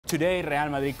Today, Real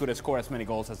Madrid could have scored as many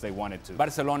goals as they wanted to.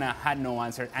 Barcelona had no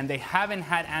answer, and they haven't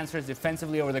had answers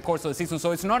defensively over the course of the season,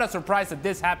 so it's not a surprise that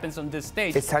this happens on this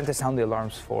stage. It's time to sound the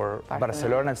alarms for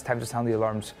Barcelona. It's time to sound the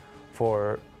alarms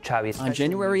for Xavi. On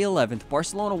January 11th,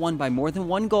 Barcelona won by more than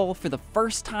one goal for the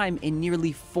first time in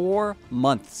nearly 4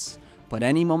 months. But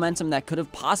any momentum that could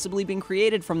have possibly been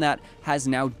created from that has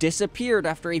now disappeared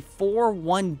after a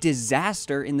 4-1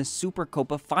 disaster in the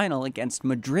Supercopa final against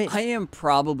Madrid. I am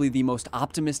probably the most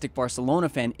optimistic Barcelona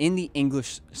fan in the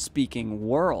English-speaking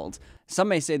world. Some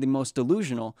may say the most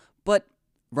delusional, but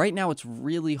right now it's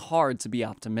really hard to be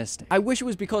optimistic. I wish it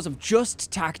was because of just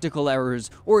tactical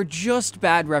errors, or just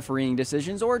bad refereeing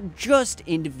decisions, or just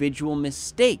individual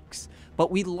mistakes. But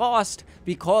we lost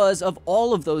because of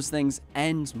all of those things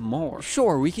and more.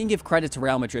 Sure, we can give credit to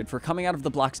Real Madrid for coming out of the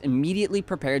blocks immediately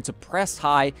prepared to press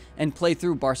high and play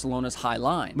through Barcelona's high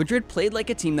line. Madrid played like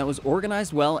a team that was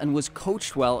organized well and was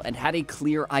coached well and had a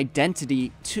clear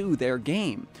identity to their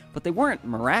game. But they weren't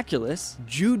miraculous.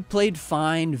 Jude played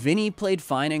fine, Vini played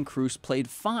fine, and Kroos played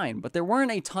fine, but there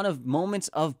weren't a ton of moments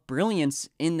of brilliance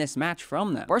in this match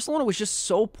from them. Barcelona was just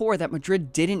so poor that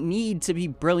Madrid didn't need to be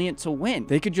brilliant to win.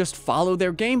 They could just follow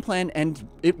their game plan, and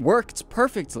it worked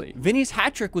perfectly. Vini's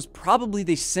hat-trick was probably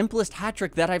the simplest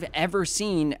hat-trick that I've ever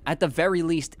seen, at the very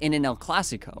least in an El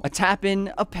Clasico. A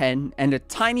tap-in, a pen, and a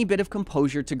tiny bit of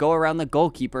composure to go around the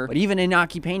goalkeeper, but even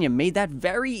Iñaki Peña made that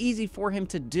very easy for him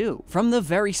to do. From the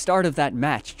very start of that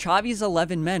match, Xavi's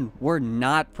 11 men were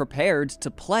not prepared to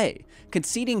play.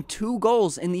 Conceding 2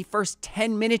 goals in the first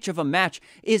 10 minutes of a match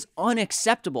is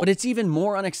unacceptable, but it's even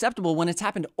more unacceptable when it's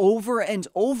happened over and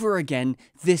over again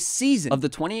this season. Of the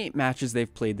 28 matches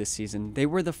they've played this season, they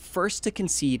were the first to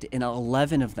concede in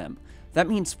 11 of them. That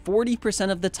means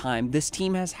 40% of the time, this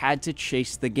team has had to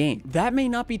chase the game. That may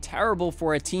not be terrible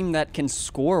for a team that can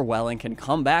score well and can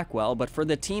come back well, but for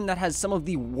the team that has some of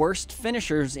the worst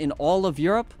finishers in all of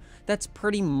Europe, that's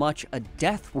pretty much a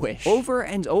death wish. Over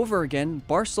and over again,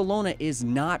 Barcelona is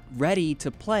not ready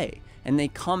to play, and they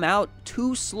come out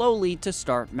too slowly to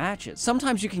start matches.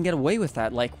 Sometimes you can get away with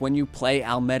that, like when you play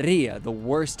Almeria, the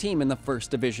worst team in the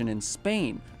first division in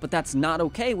Spain. But that's not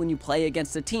okay when you play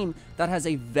against a team that has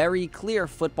a very clear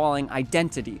footballing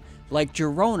identity, like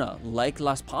Girona, like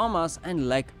Las Palmas, and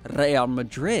like Real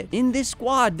Madrid. In this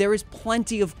squad, there is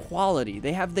plenty of quality.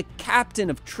 They have the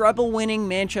captain of treble-winning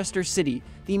Manchester City,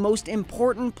 the most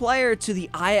important player to the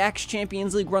Ajax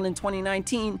Champions League run in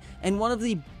 2019, and one of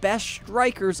the best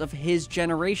strikers of his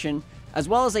generation, as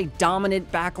well as a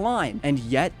dominant back line. And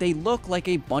yet they look like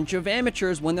a bunch of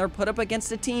amateurs when they're put up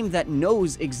against a team that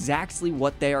knows exactly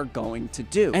what they are going to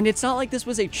do. And it's not like this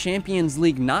was a Champions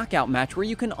League knockout match where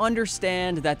you can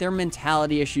understand that their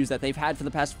mentality issues that they've had for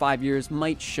the past 5 years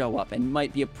might show up and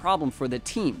might be a problem for the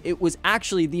team. It was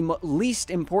actually the least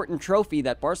important trophy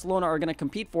that Barcelona are going to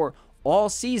compete for all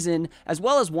season, as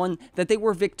well as one that they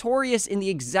were victorious in the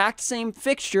exact same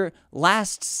fixture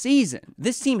last season.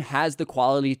 This team has the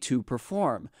quality to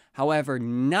perform, however,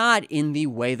 not in the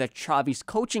way that Xavi's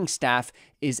coaching staff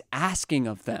is asking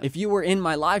of them. If you were in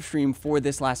my live stream for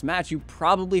this last match, you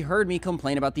probably heard me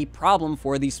complain about the problem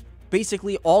for these,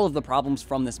 basically all of the problems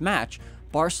from this match,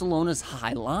 Barcelona's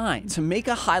high line. To make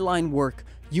a high line work,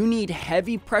 you need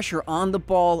heavy pressure on the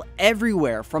ball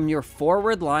everywhere, from your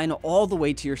forward line all the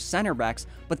way to your center backs,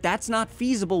 but that's not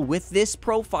feasible with this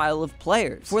profile of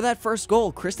players. For that first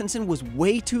goal, Christensen was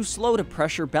way too slow to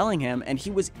pressure Bellingham, and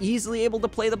he was easily able to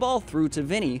play the ball through to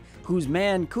Vini, whose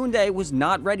man Koundé was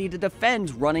not ready to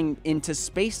defend running into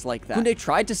space like that. Koundé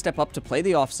tried to step up to play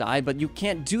the offside, but you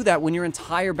can't do that when your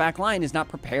entire back line is not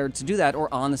prepared to do that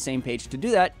or on the same page to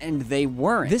do that, and they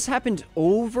weren't. This happened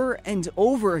over and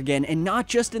over again, and not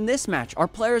just in this match. Our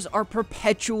players are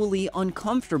perpetually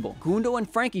uncomfortable. Gundo and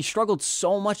Frankie struggled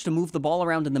so much to move the ball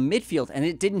around in the midfield, and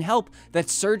it didn't help that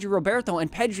Sergio Roberto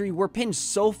and Pedri were pinned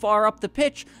so far up the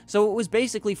pitch, so it was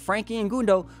basically Frankie and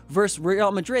Gundo versus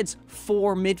Real Madrid's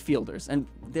 4 midfielders, and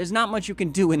there's not much you can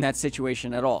do in that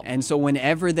situation at all. And so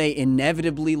whenever they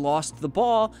inevitably lost the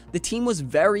ball, the team was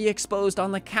very exposed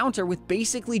on the counter with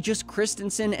basically just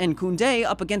Christensen and Koundé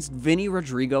up against Vini,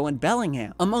 Rodrigo, and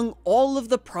Bellingham. Among all of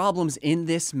the problems in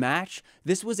this match,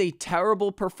 this was a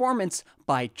terrible performance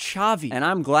by Xavi, and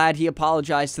I'm glad he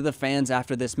apologized to the fans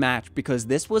after this match, because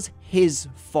this was his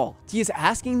fault. He is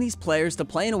asking these players to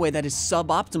play in a way that is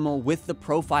suboptimal with the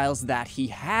profiles that he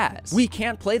has. We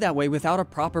can't play that way without a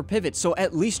proper pivot, so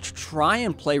at least try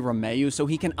and play Romeu so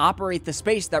he can operate the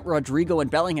space that Rodrigo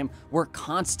and Bellingham were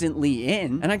constantly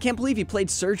in. And I can't believe he played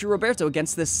Sergio Roberto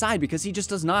against this side, because he just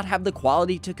does not have the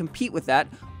quality to compete with that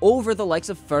over the likes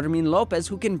of Fermin Lopez,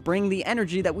 who can bring the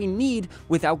energy that we need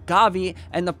without Xavi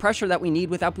and the pressure that we need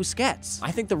without Busquets.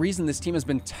 I think the reason this team has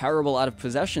been terrible out of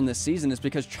possession this season is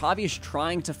because Xavi is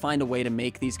trying to find a way to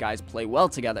make these guys play well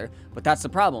together, but that's the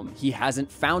problem. He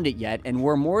hasn't found it yet, and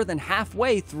we're more than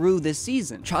halfway through this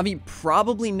season. Xavi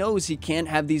probably knows he can't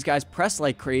have these guys press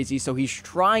like crazy, so he's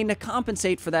trying to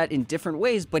compensate for that in different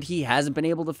ways, but he hasn't been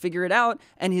able to figure it out,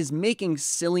 and is making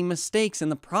silly mistakes in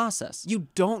the process. You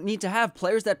don't need to have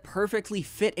players that perfectly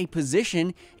fit a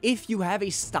position if you have a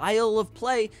style of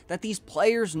play that these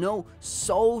players know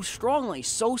so strongly,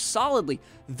 so solidly.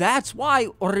 That's why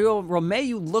Oriol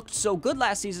Romeu looked so good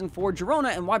last season for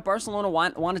Girona, and why Barcelona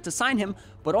wanted to sign him,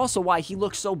 but also why he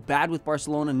looks so bad with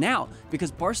Barcelona now,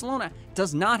 because Barcelona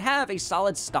does not have a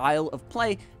solid style of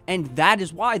play, and that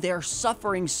is why they are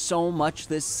suffering so much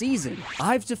this season.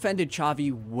 I've defended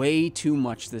Xavi way too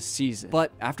much this season,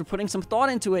 but after putting some thought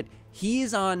into it, he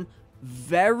is on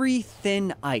very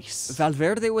thin ice.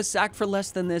 Valverde was sacked for less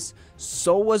than this,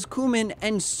 so was Koeman,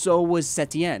 and so was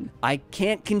Setien. I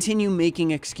can't continue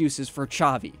making excuses for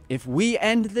Xavi. If we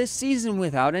end this season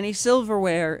without any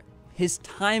silverware, his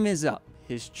time is up.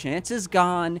 His chance is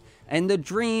gone, and the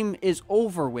dream is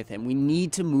over with him. We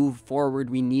need to move forward.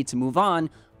 We need to move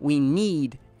on. We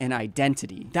need an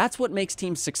identity. That's what makes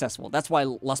teams successful. That's why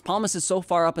Las Palmas is so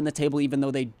far up in the table, even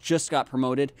though they just got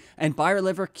promoted, and Bayer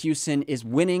Leverkusen is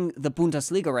winning the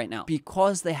Bundesliga right now,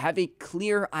 because they have a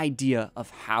clear idea of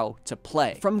how to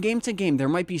play. From game to game, there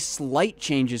might be slight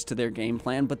changes to their game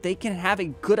plan, but they can have a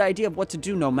good idea of what to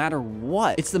do no matter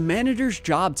what. It's the manager's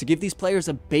job to give these players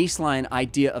a baseline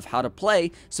idea of how to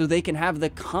play, so they can have the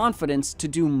confidence to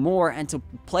do more and to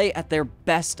play at their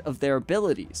best of their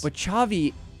abilities. But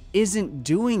Xavi isn't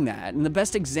doing that, and the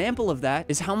best example of that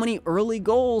is how many early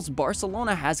goals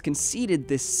Barcelona has conceded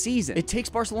this season. It takes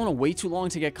Barcelona way too long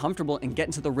to get comfortable and get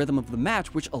into the rhythm of the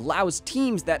match, which allows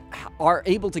teams that are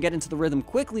able to get into the rhythm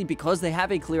quickly because they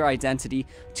have a clear identity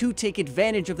to take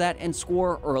advantage of that and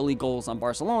score early goals on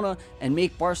Barcelona and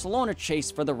make Barcelona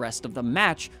chase for the rest of the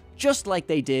match, just like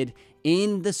they did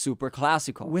in the Super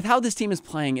Clásico. With how this team is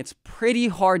playing, it's pretty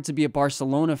hard to be a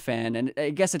Barcelona fan, and I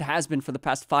guess it has been for the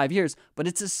past 5 years, but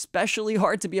it's especially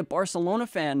hard to be a Barcelona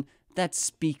fan that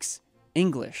speaks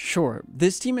English. Sure,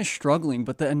 this team is struggling,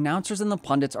 but the announcers and the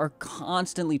pundits are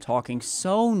constantly talking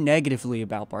so negatively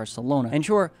about Barcelona. And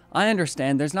sure, I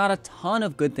understand there's not a ton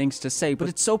of good things to say, but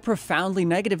it's so profoundly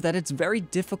negative that it's very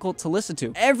difficult to listen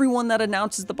to. Everyone that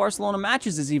announces the Barcelona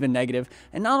matches is even negative,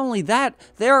 and not only that,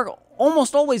 they're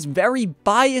almost always very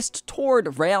biased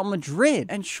toward Real Madrid.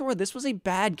 And sure, this was a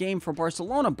bad game for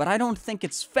Barcelona, but I don't think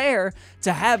it's fair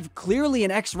to have clearly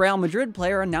an ex-Real Madrid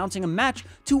player announcing a match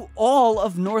to all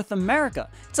of North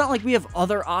America. It's not like we have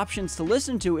other options to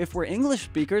listen to if we're English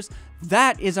speakers.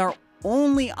 That is our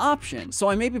only option. So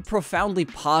I may be profoundly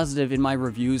positive in my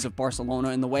reviews of Barcelona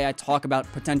and the way I talk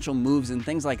about potential moves and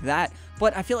things like that,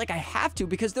 but I feel like I have to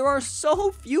because there are so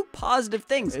few positive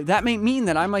things. That may mean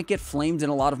that I might get flamed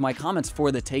in a lot of my comments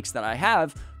for the takes that I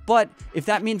have, but if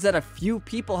that means that a few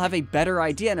people have a better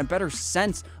idea and a better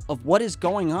sense of what is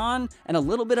going on and a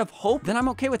little bit of hope, then I'm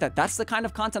okay with that. That's the kind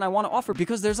of content I want to offer,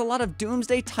 because there's a lot of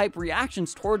doomsday type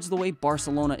reactions towards the way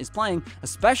Barcelona is playing,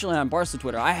 especially on Barca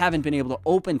Twitter. I haven't been able to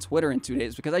open Twitter in 2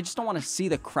 days because I just don't want to see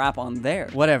the crap on there.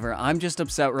 Whatever, I'm just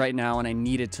upset right now and I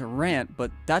needed to rant,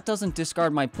 but that doesn't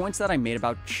discard my points that I made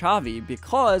about Xavi,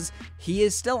 because he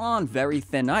is still on very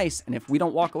thin ice, and if we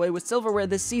don't walk away with silverware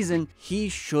this season, he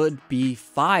should be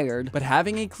fired. But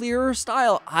having a clearer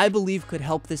style, I believe, could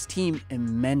help this team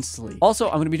immensely. Also,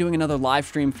 I'm going to be doing another live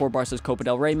stream for Barca's Copa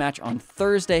del Rey match on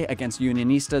Thursday against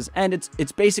Unionistas, and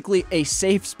it's basically a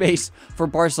safe space for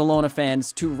Barcelona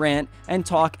fans to rant and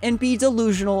talk and be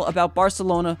delusional about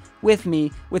Barcelona with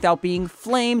me without being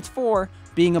flamed for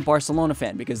being a Barcelona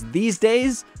fan, because these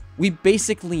days, we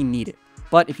basically need it.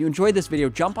 But if you enjoyed this video,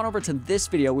 jump on over to this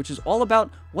video, which is all about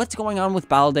what's going on with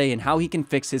Balde and how he can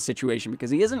fix his situation,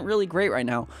 because he isn't really great right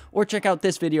now. Or check out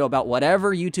this video about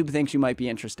whatever YouTube thinks you might be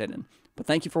interested in. But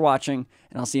thank you for watching,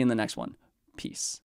 and I'll see you in the next one. Peace.